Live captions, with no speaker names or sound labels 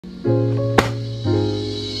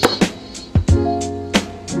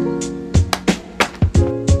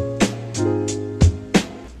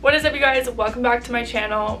guys, welcome back to my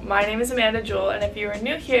channel. My name is Amanda Jewel, and if you are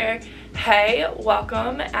new here, hey,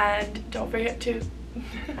 welcome, and don't forget to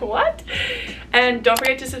what? And don't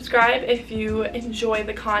forget to subscribe if you enjoy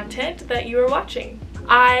the content that you are watching.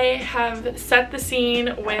 I have set the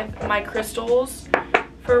scene with my crystals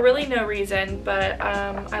for really no reason, but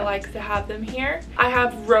I like to have them here. I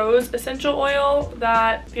have rose essential oil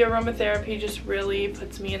that the aromatherapy just really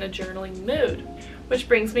puts me in a journaling mood. Which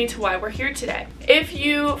brings me to why we're here today. If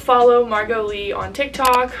you follow Margot Lee on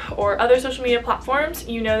TikTok or other social media platforms,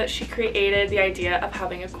 you know that she created the idea of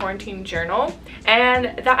having a quarantine journal,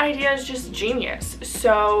 and that idea is just genius.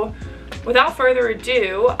 So without further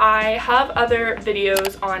ado, I have other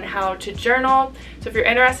videos on how to journal, so if you're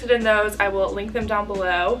interested in those, I will link them down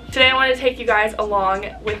below. Today I want to take you guys along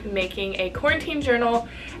with making a quarantine journal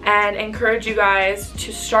and encourage you guys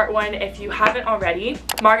to start one if you haven't already.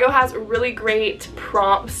 Margot has really great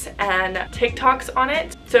prompts and TikToks on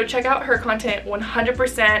it, so check out her content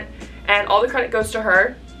 100%, and all the credit goes to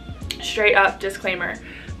her. Straight up disclaimer.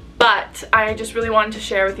 But I just really wanted to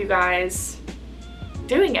share with you guys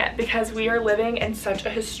doing it because we are living in such a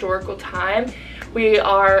historical time. We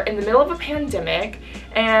are in the middle of a pandemic,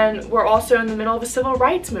 and we're also in the middle of a civil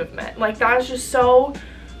rights movement. Like, that is just so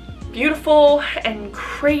beautiful and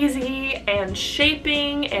crazy and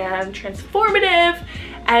shaping and transformative.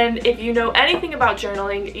 And if you know anything about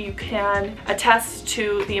journaling, you can attest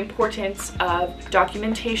to the importance of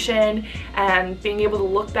documentation and being able to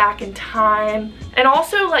look back in time and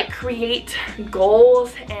also like create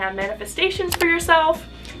goals and manifestations for yourself.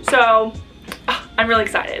 So I'm really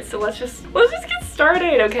excited. So let's just get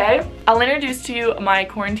started, okay? I'll introduce to you my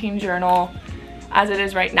quarantine journal as it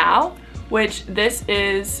is right now, which this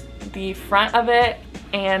is the front of it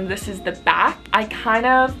and this is the back. I kind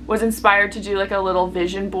of was inspired to do like a little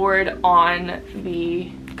vision board on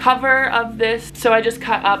the cover of this, so I just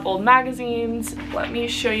cut up old magazines. Let me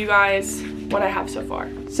show you guys what I have so far.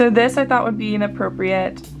 So this I thought would be an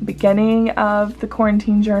appropriate beginning of the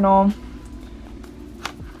quarantine journal.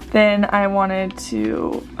 Then I wanted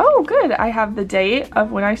to, oh good, I have the date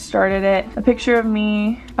of when I started it, a picture of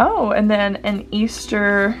me, oh, and then an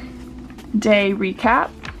Easter day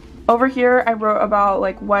recap. Over here I wrote about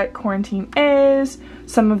like what quarantine is,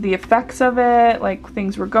 some of the effects of it, like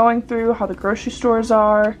things we're going through, how the grocery stores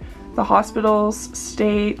are, the hospital's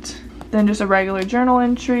state, then just a regular journal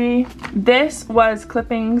entry. This was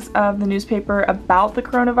clippings of the newspaper about the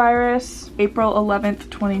coronavirus, April 11th,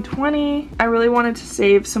 2020. I really wanted to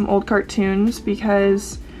save some old cartoons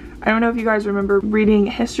because I don't know if you guys remember reading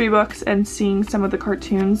history books and seeing some of the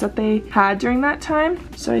cartoons that they had during that time.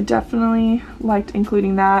 So I definitely liked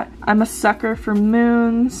including that. I'm a sucker for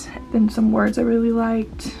moons, then some words I really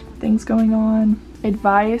liked, things going on,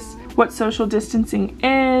 advice, what social distancing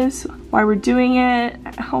is, why we're doing it.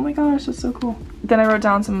 Oh my gosh, that's so cool. Then I wrote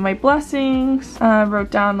down some of my blessings,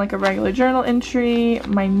 wrote down like a regular journal entry,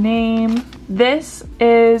 my name. This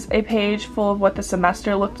is a page full of what the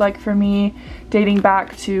semester looked like for me, dating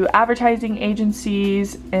back to advertising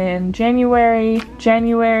agencies in January,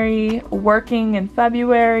 working in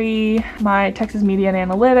February, my Texas Media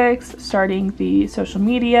and Analytics, starting the social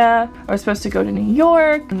media. I was supposed to go to New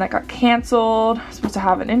York and that got canceled. I was supposed to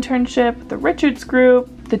have an internship with the Richards Group.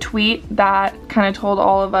 The tweet that kind of told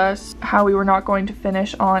all of us how we were not going to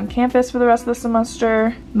finish on campus for the rest of the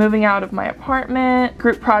semester, moving out of my apartment,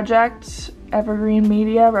 group project, Evergreen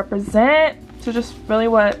Media represent. So just really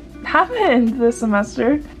what happened this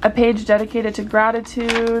semester. A page dedicated to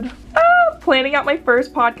gratitude. Planning out my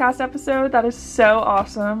first podcast episode. That is so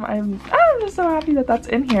awesome. I'm just so happy that that's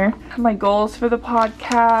in here. My goals for the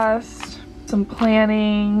podcast, some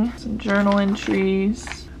planning, some journal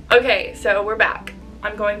entries. Okay, so we're back.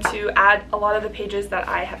 I'm going to add a lot of the pages that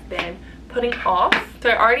I have been putting off. So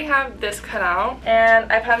I already have this cut out,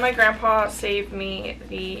 and I've had my grandpa save me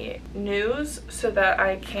the news so that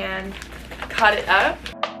I can cut it up.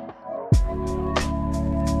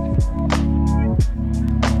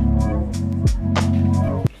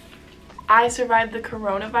 I survived the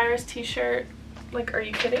coronavirus t-shirt. Like, are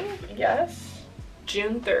you kidding? Yes.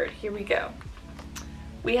 June 3rd, here we go.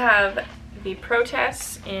 We have the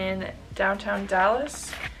protests in downtown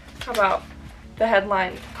Dallas. How about the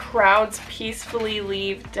headline, crowds peacefully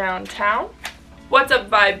leave downtown? What's up,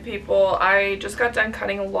 vibe people? I just got done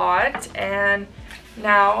cutting a lot and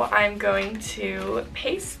now I'm going to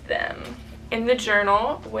paste them in the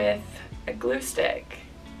journal with a glue stick.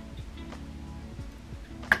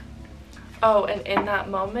 Oh, and in that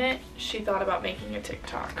moment, she thought about making a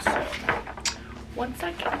TikTok, so 1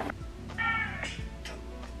 second.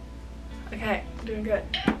 Okay, I'm doing good.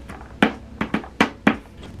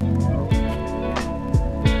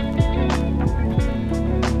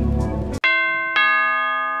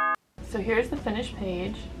 here's the finished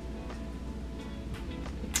page.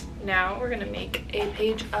 Now we're gonna make a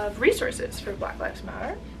page of resources for Black Lives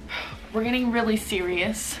Matter. We're getting really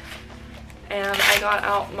serious, and I got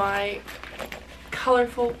out my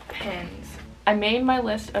colorful pens. I made my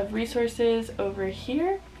list of resources over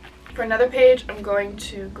here. For another page, I'm going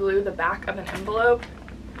to glue the back of an envelope,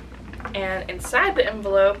 and inside the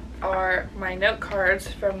envelope are my note cards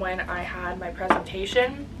from when I had my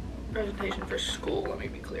presentation for school, let me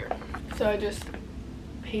be clear. So I just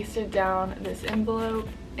pasted down this envelope,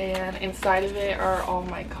 and inside of it are all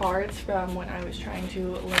my cards from when I was trying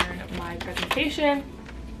to learn my presentation.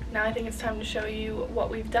 Now I think it's time to show you what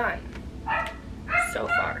we've done so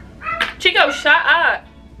far. Chico, shut up!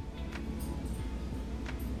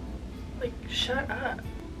 Like, shut up.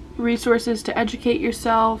 Resources to educate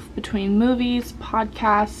yourself between movies,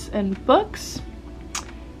 podcasts, and books.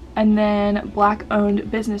 And then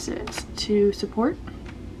Black-owned businesses to support.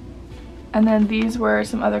 And then these were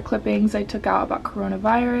some other clippings I took out about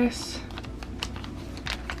coronavirus.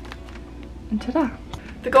 And ta-da!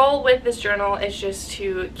 The goal with this journal is just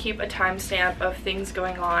to keep a timestamp of things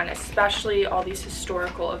going on, especially all these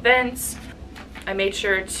historical events. I made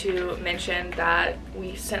sure to mention that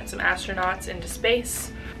we sent some astronauts into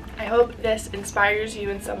space. I hope this inspires you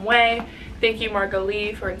in some way. Thank you, Margot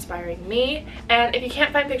Lee, for inspiring me. And if you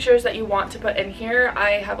can't find pictures that you want to put in here,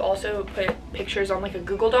 I have also put pictures on like a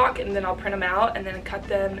Google Doc, and then I'll print them out and then cut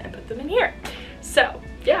them and put them in here. So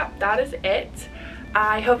yeah, that is it.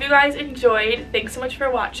 I hope you guys enjoyed. Thanks so much for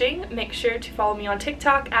watching. Make sure to follow me on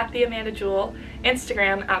TikTok at @TheAmandaJewel,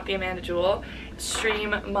 Instagram at @TheAmandaJewel.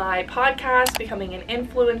 Stream my podcast, Becoming an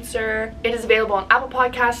Influencer. It is available on Apple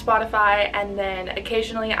Podcasts, Spotify, and then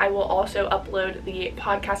occasionally I will also upload the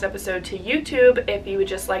podcast episode to YouTube if you would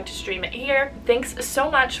just like to stream it here. Thanks so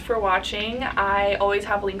much for watching. I always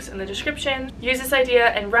have links in the description. Use this idea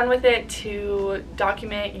and run with it to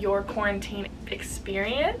document your quarantine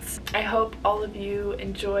experience. I hope all of you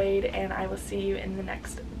enjoyed, and I will see you in the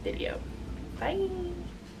next video. Bye!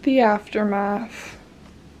 The aftermath.